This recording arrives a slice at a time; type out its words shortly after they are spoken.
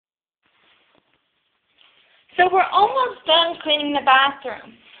So we're almost done cleaning the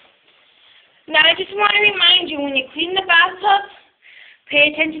bathroom. Now I just want to remind you, when you clean the bathtub,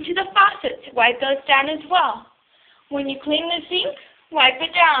 pay attention to the faucets. Wipe those down as well. When you clean the sink, wipe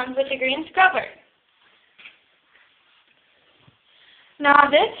it down with a green scrubber. Now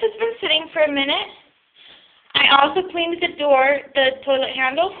this has been sitting for a minute. I also cleaned the toilet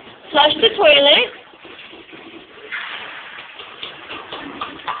handle, flush the toilet,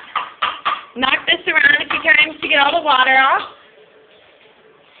 knock this around a few times to get all the water off,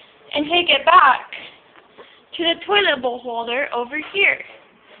 and take it back to the toilet bowl holder over here.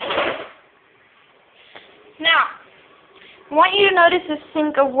 Now, I want you to notice the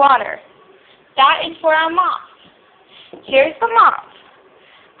sink of water. That is for our mop. Here's the mop.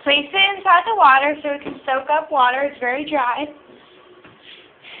 Place it inside the water so it can soak up water. It's very dry.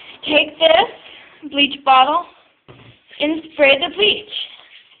 Take this bleach bottle and spray the bleach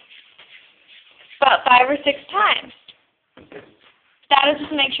about 5 or 6 times. That'll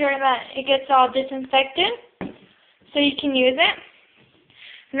just make sure that it gets all disinfected so you can use it.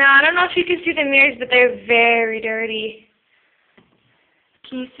 Now, I don't know if you can see the mirrors, but they're very dirty.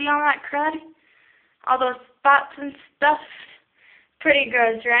 Can you see all that crud? All those spots and stuff? Pretty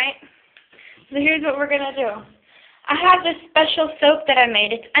gross, right? So here's what we're going to do. I have this special soap that I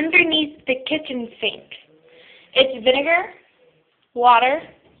made. It's underneath the kitchen sink. It's vinegar, water,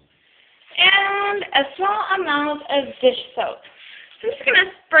 and a small amount of dish soap. So I'm just going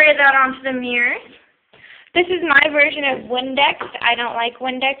to spray that onto the mirror. This is my version of Windex. I don't like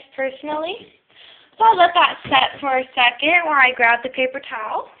Windex personally. So I'll let that set for a second while I grab the paper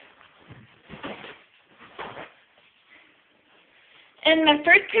towel. And my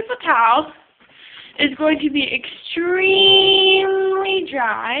first paper towel is going to be extremely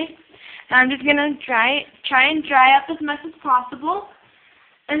dry. And I'm just going to try and dry up as much as possible.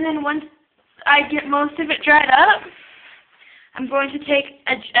 And then once I get most of it dried up, I'm going to take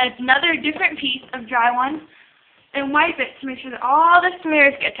another different piece of dry one and wipe it to make sure that all the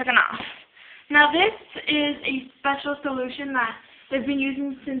smears get taken off. Now this is a special solution that they've been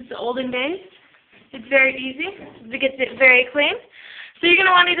using since the olden days. It's very easy. It gets it very clean. So you're going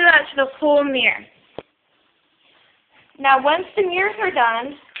to want to do that to the whole mirror. Now once the mirrors are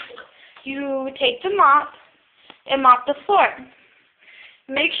done, you take the mop and mop the floor.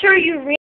 Make sure you